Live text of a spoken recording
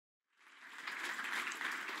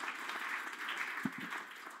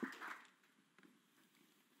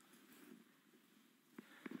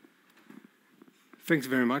Thanks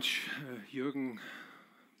very much, Jürgen.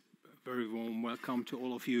 Very warm welcome to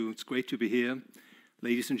all of you. It's great to be here,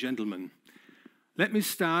 ladies and gentlemen. Let me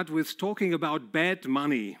start with talking about bad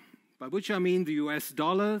money, by which I mean the US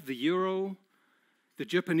dollar, the euro, the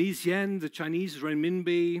Japanese yen, the Chinese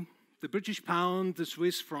renminbi, the British pound, the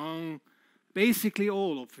Swiss franc, basically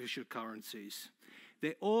all official currencies.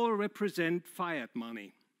 They all represent fiat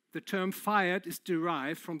money. The term fiat is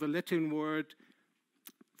derived from the Latin word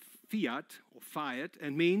fiat or fiat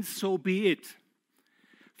and means so be it.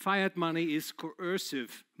 Fiat money is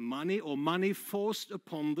coercive money or money forced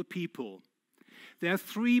upon the people. There are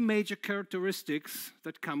three major characteristics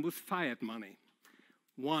that come with fiat money.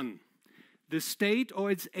 One, the state or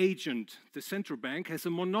its agent, the central bank, has a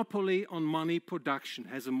monopoly on money production,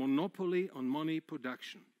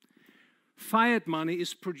 Fiat money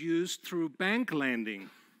is produced through bank lending.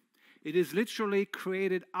 It is literally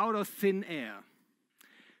created out of thin air.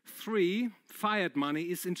 Three, fiat money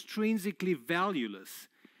is intrinsically valueless.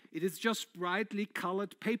 It is just brightly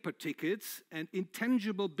colored paper tickets and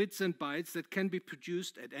intangible bits and bytes that can be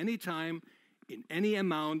produced at any time in any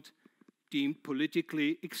amount deemed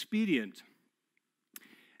politically expedient.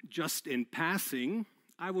 Just in passing,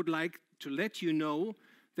 I would like to let you know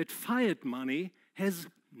that fiat money has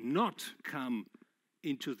not come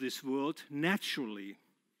into this world naturally.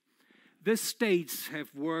 The states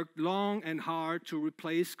have worked long and hard to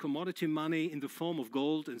replace commodity money in the form of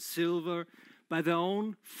gold and silver by their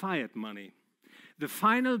own fiat money. The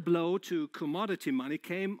final blow to commodity money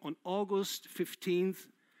came on August 15th,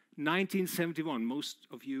 1971. Most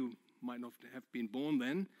of you might not have been born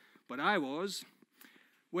then, but I was,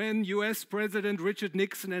 when US President Richard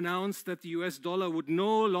Nixon announced that the US dollar would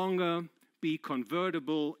no longer be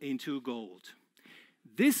convertible into gold.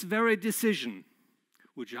 This very decision,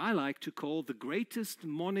 which I like to call the greatest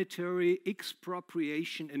monetary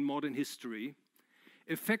expropriation in modern history,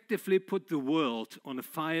 effectively put the world on a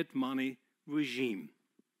fiat money regime.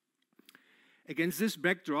 Against this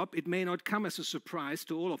backdrop, it may not come as a surprise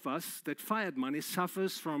to all of us that fiat money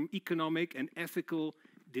suffers from economic and ethical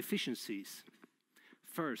deficiencies.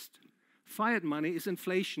 First, fiat money is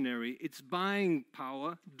inflationary. Its buying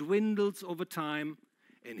power dwindles over time,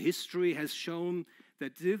 and history has shown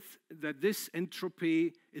that this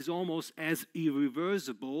entropy is almost as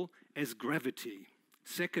irreversible as gravity.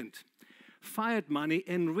 Second, fiat money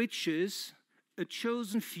enriches a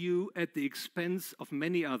chosen few at the expense of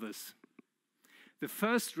many others. The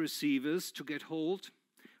first receivers to get hold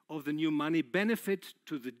of the new money benefit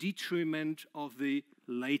to the detriment of the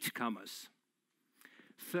latecomers.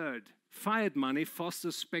 Third, fiat money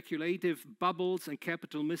fosters speculative bubbles and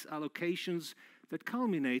capital misallocations that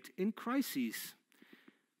culminate in crises.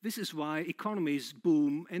 This is why economies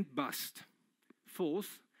boom and bust.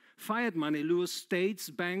 Fourth, fiat money lures states,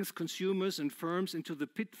 banks, consumers, and firms into the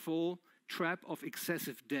pitfall trap of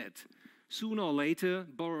excessive debt. Sooner or later,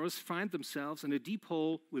 borrowers find themselves in a deep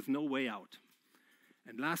hole with no way out.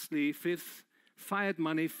 And lastly, fifth, fiat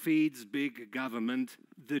money feeds big government,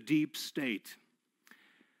 the deep state.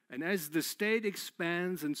 And as the state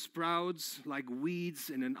expands and sprouts like weeds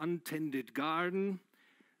in an untended garden,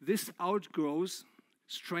 this outgrows,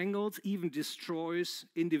 strangles, even destroys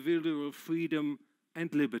individual freedom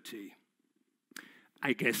and liberty.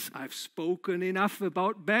 I guess I've spoken enough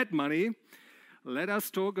about bad money. Let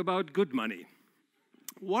us talk about good money.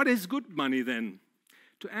 What is good money then?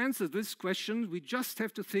 To answer this question, we just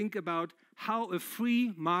have to think about how a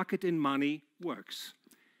free market in money works.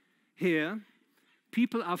 Here,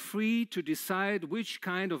 people are free to decide which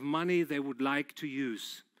kind of money they would like to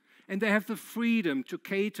use. And they have the freedom to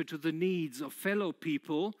cater to the needs of fellow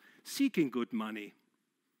people seeking good money.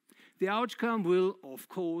 The outcome will, of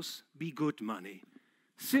course, be good money,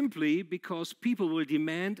 simply because people will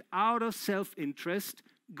demand out of self-interest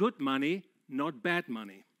good money, not bad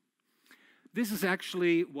money. This is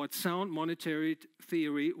actually what sound monetary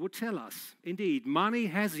theory would tell us. Indeed, money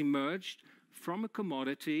has emerged from a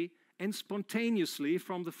commodity and spontaneously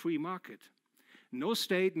from the free market. No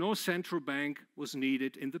state, no central bank was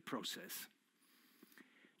needed in the process.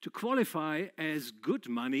 To qualify as good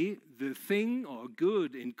money, the thing or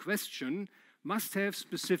good in question must have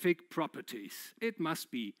specific properties. It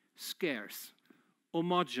must be scarce,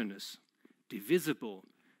 homogeneous, divisible,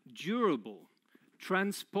 durable,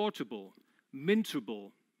 transportable,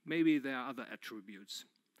 mintable. Maybe there are other attributes.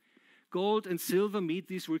 Gold and silver meet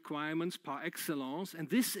these requirements par excellence, and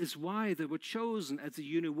this is why they were chosen as a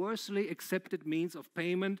universally accepted means of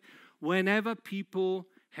payment whenever people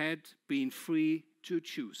had been free to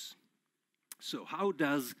choose. So how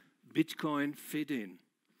does Bitcoin fit in?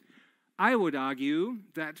 I would argue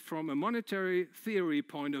that from a monetary theory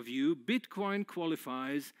point of view, Bitcoin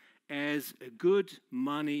qualifies as a good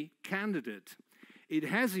money candidate. It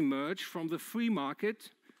has emerged from the free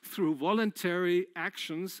market through voluntary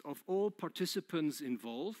actions of all participants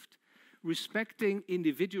involved, respecting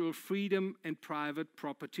individual freedom and private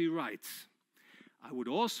property rights. I would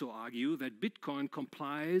also argue that Bitcoin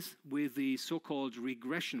complies with the so-called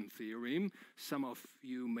regression theorem. Some of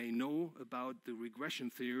you may know about the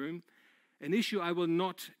regression theorem, an issue I will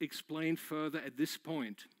not explain further at this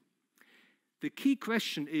point. The key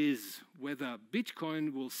question is whether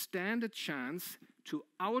Bitcoin will stand a chance to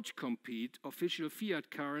outcompete official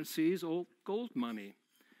fiat currencies or gold money.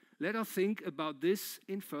 Let us think about this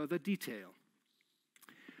in further detail.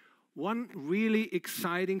 One really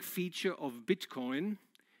exciting feature of Bitcoin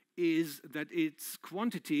is that its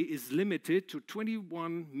quantity is limited to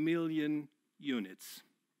 21 million units,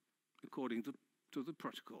 according to the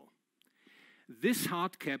protocol. This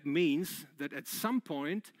hard cap means that at some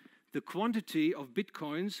point, the quantity of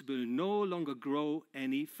Bitcoins will no longer grow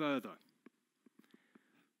any further.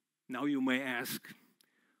 Now you may ask,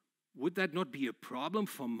 would that not be a problem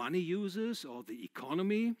for money users or the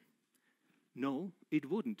economy? No, it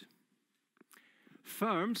wouldn't.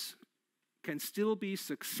 Firms can still be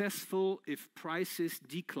successful if prices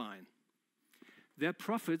decline. Their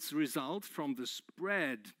profits result from the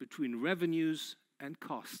spread between revenues and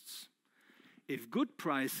costs. If good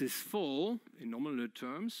prices fall, in nominal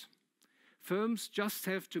terms, firms just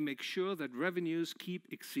have to make sure that revenues keep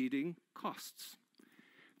exceeding costs.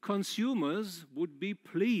 Consumers would be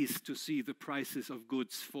pleased to see the prices of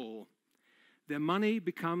goods fall. Their money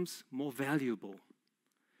becomes more valuable.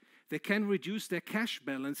 They can reduce their cash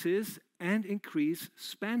balances and increase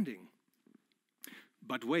spending.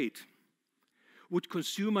 But wait, would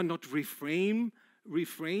consumer not refrain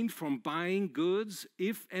from buying goods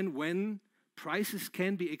if and when prices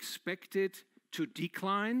can be expected to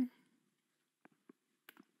decline?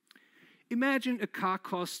 Imagine a car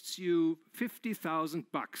costs you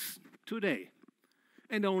 $50,000 today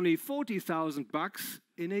and only $40,000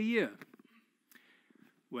 in a year.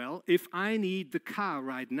 Well, if I need the car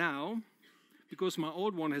right now, because my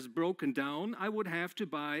old one has broken down, I would have to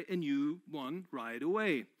buy a new one right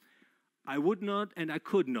away. I would not and I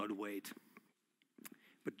could not wait.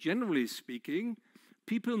 But generally speaking,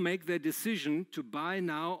 people make their decision to buy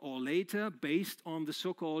now or later based on the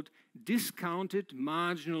so-called discounted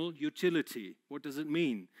marginal utility. What does it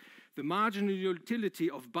mean? The marginal utility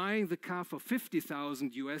of buying the car for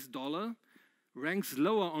 $50,000 ranks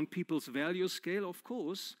lower on people's value scale, of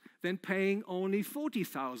course, than paying only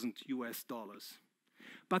 $40,000.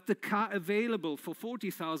 But the car available for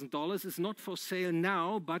 $40,000 is not for sale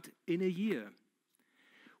now, but in a year.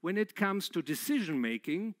 When it comes to decision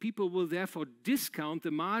making, people will therefore discount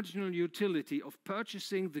the marginal utility of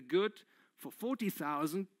purchasing the good for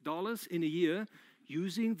 $40,000 in a year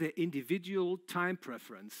using their individual time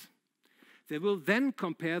preference. They will then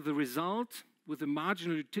compare the result with the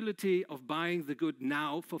marginal utility of buying the good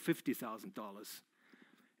now for $50,000.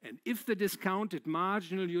 And if the discounted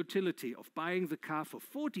marginal utility of buying the car for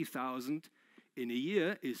 $40,000 in a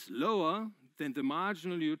year is lower than the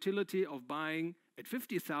marginal utility of buying at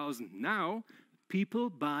 $50,000 now, people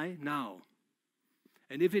buy now.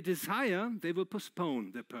 And if it is higher, they will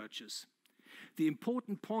postpone their purchase. The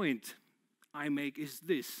important point I make is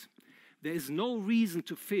this. There is no reason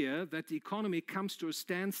to fear that the economy comes to a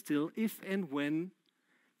standstill if and when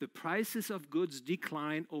the prices of goods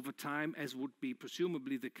decline over time, as would be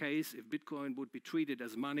presumably the case if Bitcoin would be treated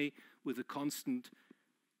as money with a constant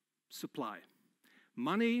supply.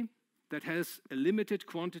 Money that has a limited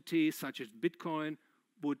quantity, such as Bitcoin,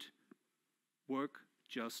 would work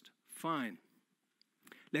just fine.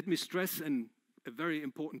 Let me stress a very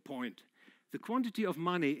important point. The quantity of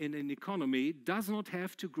money in an economy does not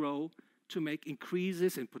have to grow to make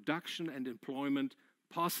increases in production and employment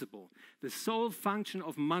possible. The sole function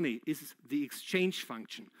of money is the exchange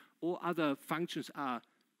function. All other functions are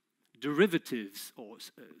derivatives or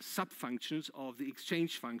sub-functions of the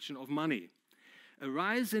exchange function of money. A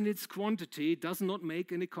rise in its quantity does not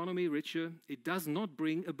make an economy richer. It does not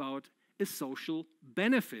bring about a social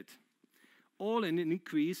benefit. All an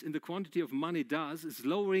increase in the quantity of money does is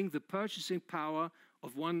lowering the purchasing power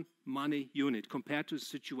of one money unit compared to a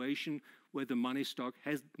situation where the money stock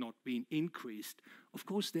has not been increased. Of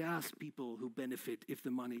course, there are people who benefit if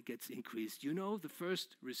the money gets increased. You know, the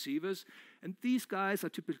first receivers, and these guys are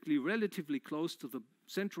typically relatively close to the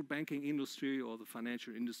central banking industry or the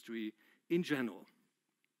financial industry in general.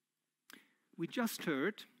 We just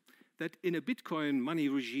heard that in a Bitcoin money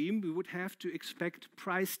regime, we would have to expect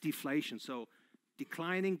price deflation, so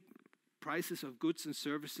declining prices of goods and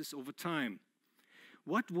services over time.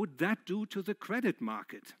 What would that do to the credit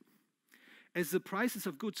market? As the prices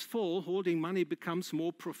of goods fall, holding money becomes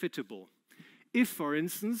more profitable. If, for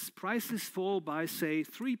instance, prices fall by, say,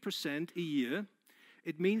 3% a year,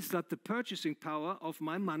 it means that the purchasing power of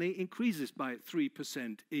my money increases by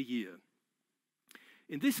 3% a year.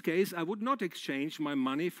 In this case, I would not exchange my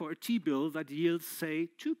money for a T-bill that yields, say,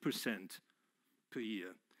 2% per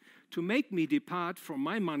year. To make me depart from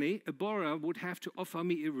my money, a borrower would have to offer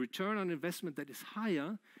me a return on investment that is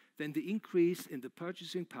higher than the increase in the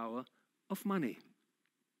purchasing power of money.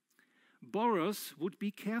 Borrowers would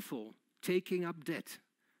be careful taking up debt,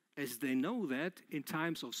 as they know that in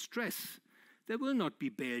times of stress, they will not be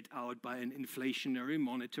bailed out by an inflationary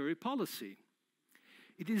monetary policy.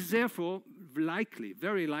 It is therefore likely,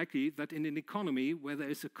 very likely, that in an economy where there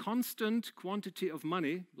is a constant quantity of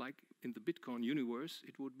money, like in the Bitcoin universe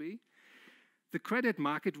it would be, the credit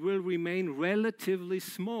market will remain relatively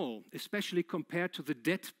small, especially compared to the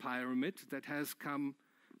debt pyramid that has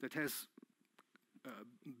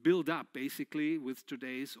built up basically with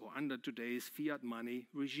today's or under today's fiat money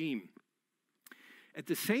regime. At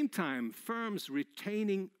the same time, firms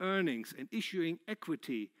retaining earnings and issuing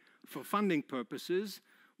equity for funding purposes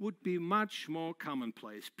would be much more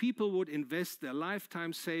commonplace. People would invest their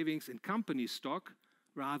lifetime savings in company stock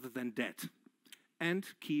rather than debt and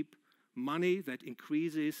keep money that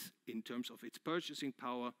increases in terms of its purchasing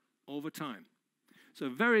power over time. So a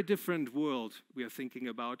very different world we are thinking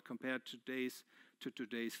about compared to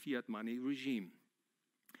today's fiat money regime.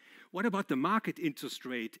 What about the market interest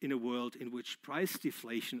rate in a world in which price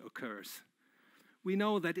deflation occurs? We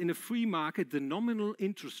know that in a free market, the nominal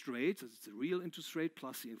interest rate, that's the real interest rate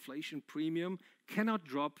plus the inflation premium, cannot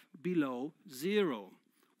drop below zero,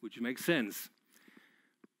 which makes sense.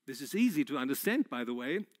 This is easy to understand, by the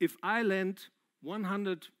way. If I lend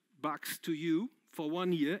 $100 to you for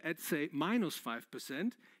 1 year at, say, minus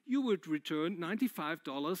 5%, you would return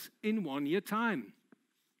 $95 in 1 year time.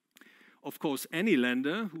 Of course, any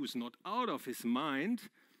lender who is not out of his mind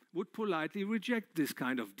would politely reject this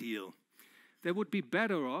kind of deal. They would be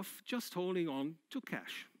better off just holding on to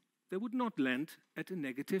cash. They would not lend at a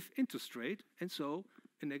negative interest rate, and so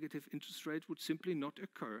a negative interest rate would simply not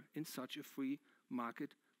occur in such a free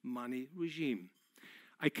market money regime.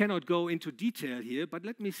 I cannot go into detail here, but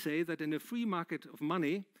let me say that in a free market of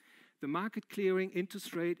money, the market clearing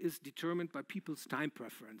interest rate is determined by people's time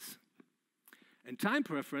preference. And time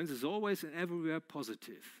preference is always and everywhere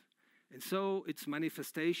positive. And so its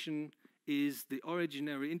manifestation is the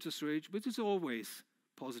originary interest rate, which is always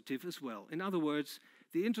positive as well. In other words,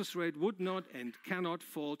 the interest rate would not and cannot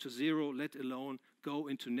fall to zero, let alone go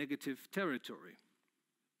into negative territory.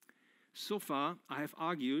 So far, I have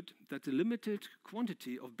argued that the limited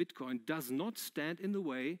quantity of Bitcoin does not stand in the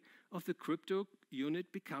way of the crypto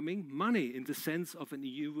unit becoming money in the sense of an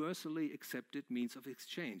universally accepted means of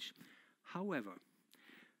exchange. However,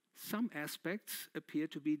 some aspects appear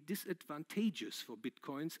to be disadvantageous for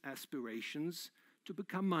Bitcoin's aspirations to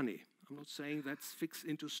become money. I'm not saying that's fixed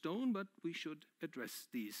into stone, but we should address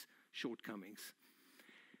these shortcomings.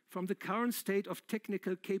 From the current state of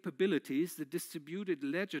technical capabilities, the distributed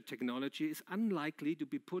ledger technology is unlikely to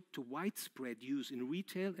be put to widespread use in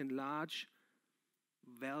retail and large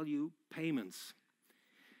value payments.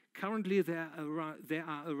 Currently, there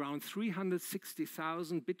are around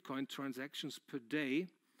 360,000 Bitcoin transactions per day,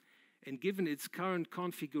 and given its current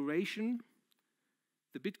configuration,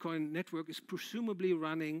 the Bitcoin network is presumably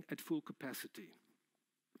running at full capacity.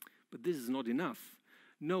 But this is not enough.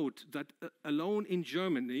 Note that alone in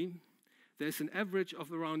Germany, there's an average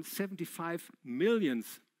of around 75 million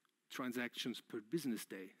transactions per business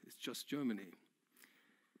day. It's just Germany.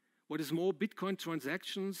 What is more, Bitcoin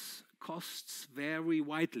transactions costs vary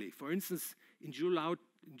widely. For instance, in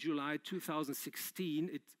July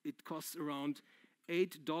 2016, it costs around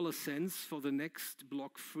 $8 for the next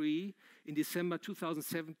block free. In December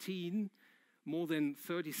 2017, more than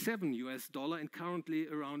 $37 and currently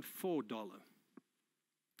around $4.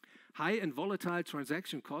 High and volatile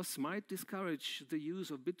transaction costs might discourage the use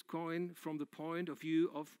of Bitcoin from the point of view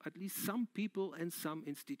of at least some people and some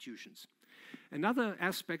institutions. Another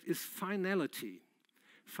aspect is finality.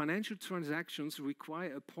 Financial transactions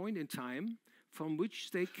require a point in time from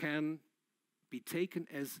which they can be taken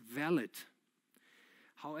as valid.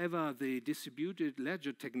 However, the distributed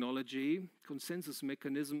ledger technology consensus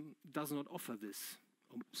mechanism does not offer this.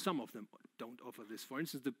 Some of them don't offer this. For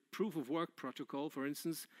instance, the proof of work protocol, for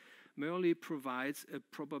instance, merely provides a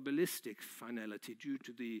probabilistic finality due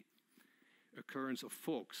to the occurrence of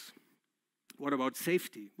forks. What about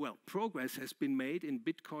safety? Well, progress has been made in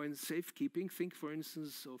Bitcoin safekeeping. Think, for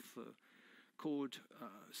instance, of cold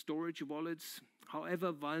storage wallets.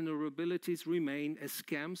 However, vulnerabilities remain as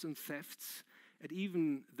scams and thefts at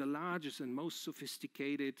even the largest and most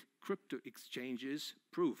sophisticated crypto exchanges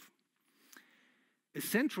prove. A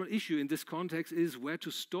central issue in this context is where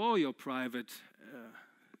to store your private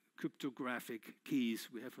cryptographic keys.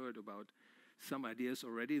 We have heard about some ideas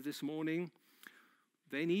already this morning.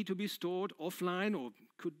 They need to be stored offline or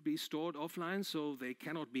could be stored offline so they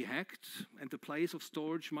cannot be hacked, and the place of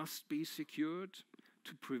storage must be secured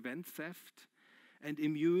to prevent theft and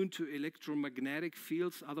immune to electromagnetic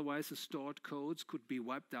fields, otherwise the stored codes could be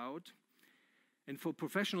wiped out. And for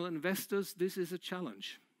professional investors, this is a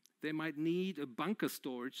challenge. They might need a bunker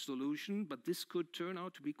storage solution, but this could turn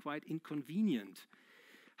out to be quite inconvenient.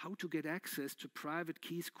 How to get access to private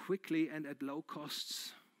keys quickly and at low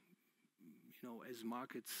costs, as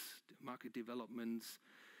market developments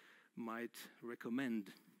might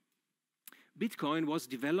recommend. Bitcoin was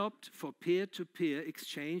developed for peer-to-peer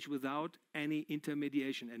exchange without any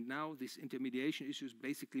intermediation. And now this intermediation issue is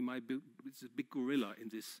basically it's a big gorilla in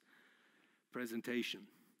this presentation.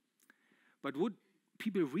 But would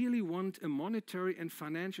people really want a monetary and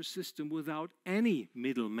financial system without any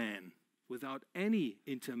middleman, without any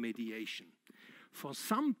intermediation? For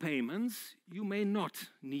some payments, you may not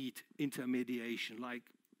need intermediation, like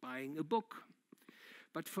buying a book.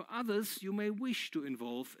 But for others, you may wish to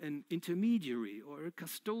involve an intermediary or a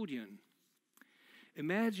custodian.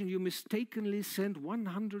 Imagine you mistakenly send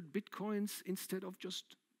 100 bitcoins instead of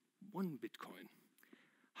just 1 bitcoin.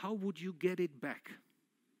 How would you get it back?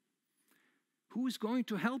 Who is going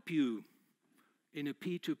to help you in a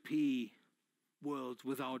P2P world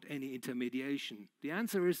without any intermediation? The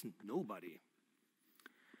answer is nobody.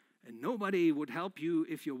 And nobody would help you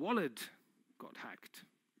if your wallet got hacked.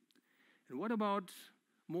 And what about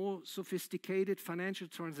more sophisticated financial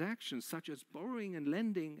transactions, such as borrowing and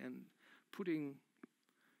lending and putting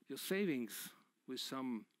your savings with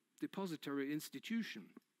some depository institution?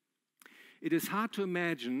 It is hard to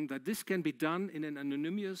imagine that this can be done in an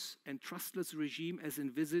anonymous and trustless regime as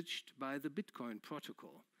envisaged by the Bitcoin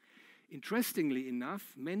protocol. Interestingly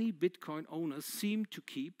enough, many Bitcoin owners seem to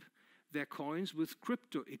keep their coins with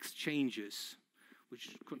crypto exchanges,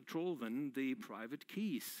 which control then the private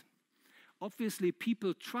keys. Obviously,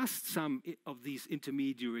 people trust some of these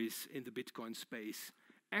intermediaries in the Bitcoin space,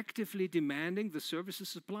 actively demanding the services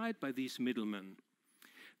supplied by these middlemen.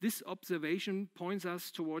 This observation points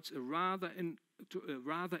us towards a rather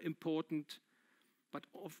important, but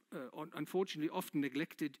unfortunately often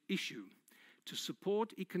neglected issue. To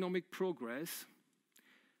support economic progress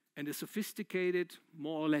and a sophisticated,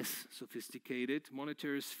 more or less sophisticated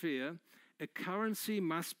monetary sphere, a currency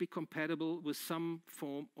must be compatible with some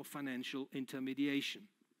form of financial intermediation.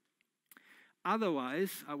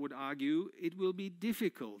 Otherwise, I would argue, it will be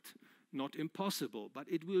difficult, not impossible, but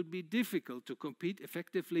it will be difficult to compete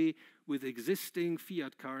effectively with existing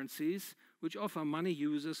fiat currencies, which offer money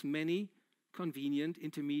users many convenient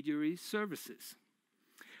intermediary services.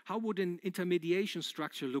 How would an intermediation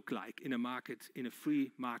structure look like in a market, in a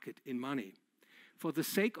free market in money? For the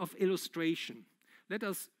sake of illustration, let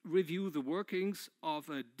us review the workings of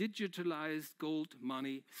a digitalized gold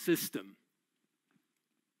money system.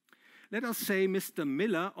 Let us say Mr.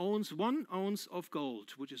 Miller owns 1 ounce of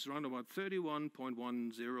gold, which is around about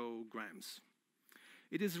 31.10 grams.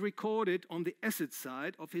 It is recorded on the asset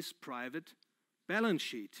side of his private balance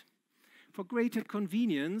sheet. For greater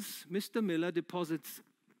convenience, Mr. Miller deposits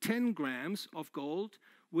 10 grams of gold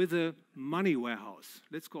with a money warehouse.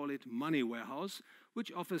 Let's call it money warehouse,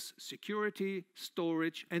 which offers security,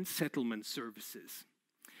 storage, and settlement services.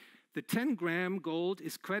 The 10-gram gold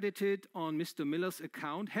is credited on Mr. Miller's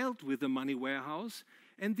account held with the money warehouse,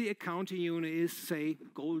 and the accounting unit is, say,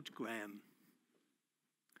 GoldGram.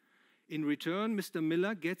 In return, Mr.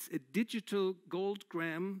 Miller gets a digital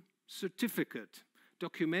GoldGram certificate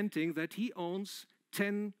documenting that he owns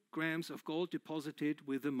 10 grams of gold deposited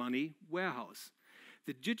with the money warehouse.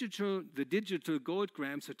 The digital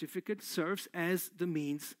GoldGram certificate serves as the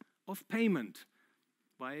means of payment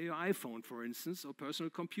via your iPhone, for instance, or personal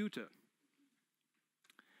computer.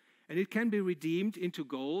 And it can be redeemed into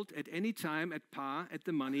gold at any time at par at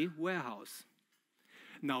the money warehouse.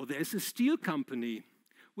 Now, there's a steel company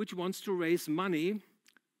which wants to raise money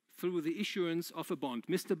through the issuance of a bond.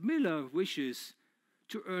 Mr. Miller wishes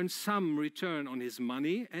to earn some return on his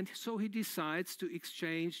money, and so he decides to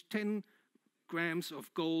exchange 10 grams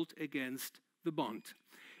of gold against the bond.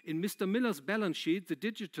 In Mr. Miller's balance sheet, the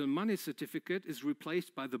digital money certificate is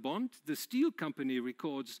replaced by the bond. The steel company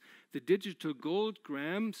records the digital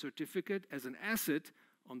GoldGram certificate as an asset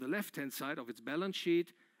on the left-hand side of its balance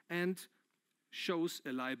sheet, and shows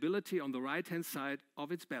a liability on the right-hand side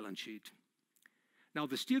of its balance sheet. Now,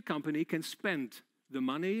 the steel company can spend the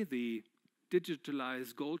money, the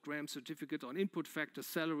digitalized gold gram certificate, on input factors,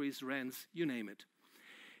 salaries, rents, you name it.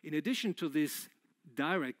 In addition to this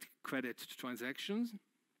direct credit transactions,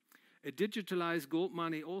 a digitalized gold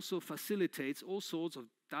money also facilitates all sorts of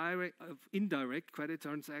indirect credit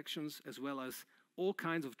transactions, as well as all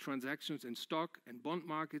kinds of transactions in stock and bond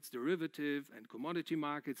markets, derivative and commodity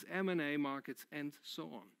markets, M&A markets, and so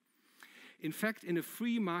on. In fact, in a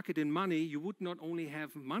free market in money, you would not only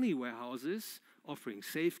have money warehouses offering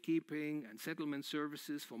safekeeping and settlement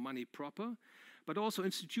services for money proper, but also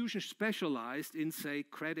institutions specialized in, say,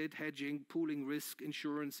 credit, hedging, pooling risk,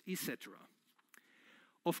 insurance, etc.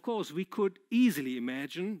 Of course, we could easily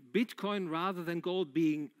imagine Bitcoin rather than gold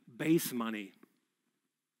being base money,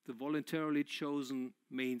 the voluntarily chosen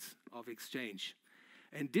means of exchange,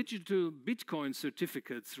 and digital Bitcoin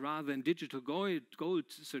certificates rather than digital gold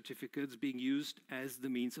certificates being used as the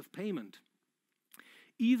means of payment.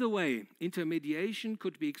 Either way, intermediation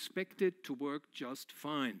could be expected to work just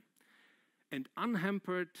fine, and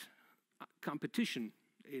unhampered competition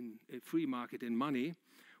in a free market in money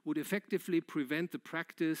would effectively prevent the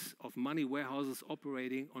practice of money warehouses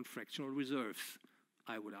operating on fractional reserves,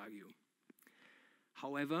 I would argue.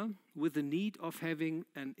 However, with the need of having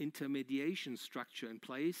an intermediation structure in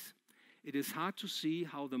place, it is hard to see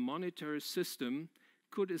how the monetary system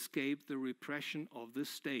could escape the repression of the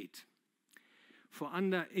state. For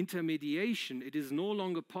under intermediation, it is no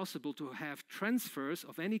longer possible to have transfers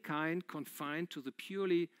of any kind confined to the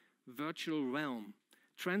purely virtual realm.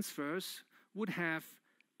 Transfers would have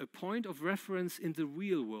a point of reference in the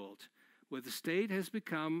real world, where the state has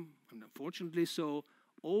become, and unfortunately so,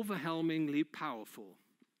 overwhelmingly powerful.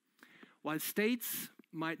 While states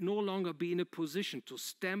might no longer be in a position to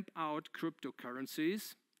stamp out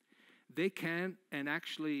cryptocurrencies, they can and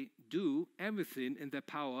actually do everything in their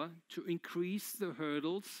power to increase the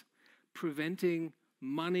hurdles preventing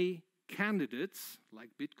money candidates like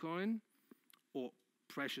Bitcoin or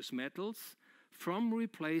precious metals from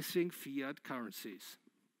replacing fiat currencies.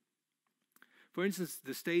 For instance,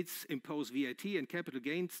 the states impose VAT and capital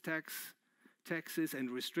gains taxes and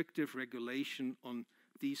restrictive regulation on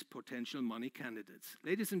these potential money candidates.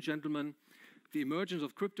 Ladies and gentlemen, the emergence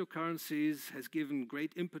of cryptocurrencies has given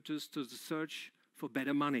great impetus to the search for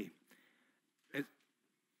better money.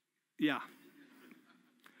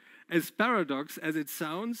 As paradox as it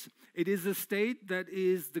sounds, it is the state that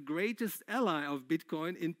is the greatest ally of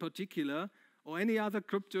Bitcoin in particular, or any other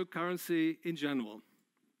cryptocurrency in general.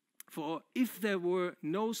 For if there were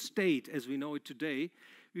no state as we know it today,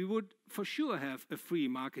 we would for sure have a free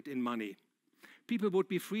market in money. People would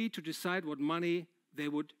be free to decide what money they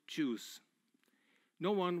would choose.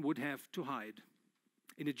 No one would have to hide.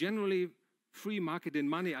 In a generally free market in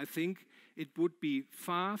money, I think it would be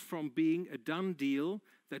far from being a done deal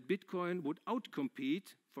that Bitcoin would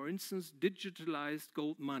outcompete, for instance, digitalized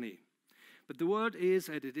gold money. But the world is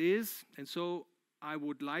as it is, and so I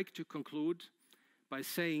would like to conclude by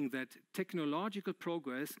saying that technological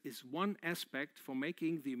progress is one aspect for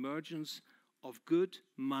making the emergence of good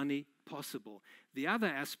money possible. The other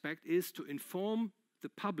aspect is to inform the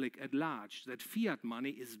public at large that fiat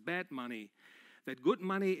money is bad money, that good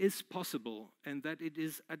money is possible, and that it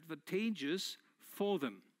is advantageous for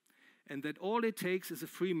them, and that all it takes is a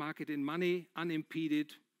free market in money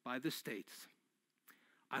unimpeded by the states.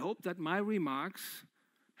 I hope that my remarks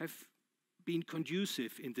have been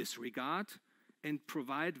conducive in this regard and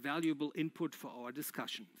provide valuable input for our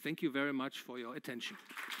discussion. Thank you very much for your attention.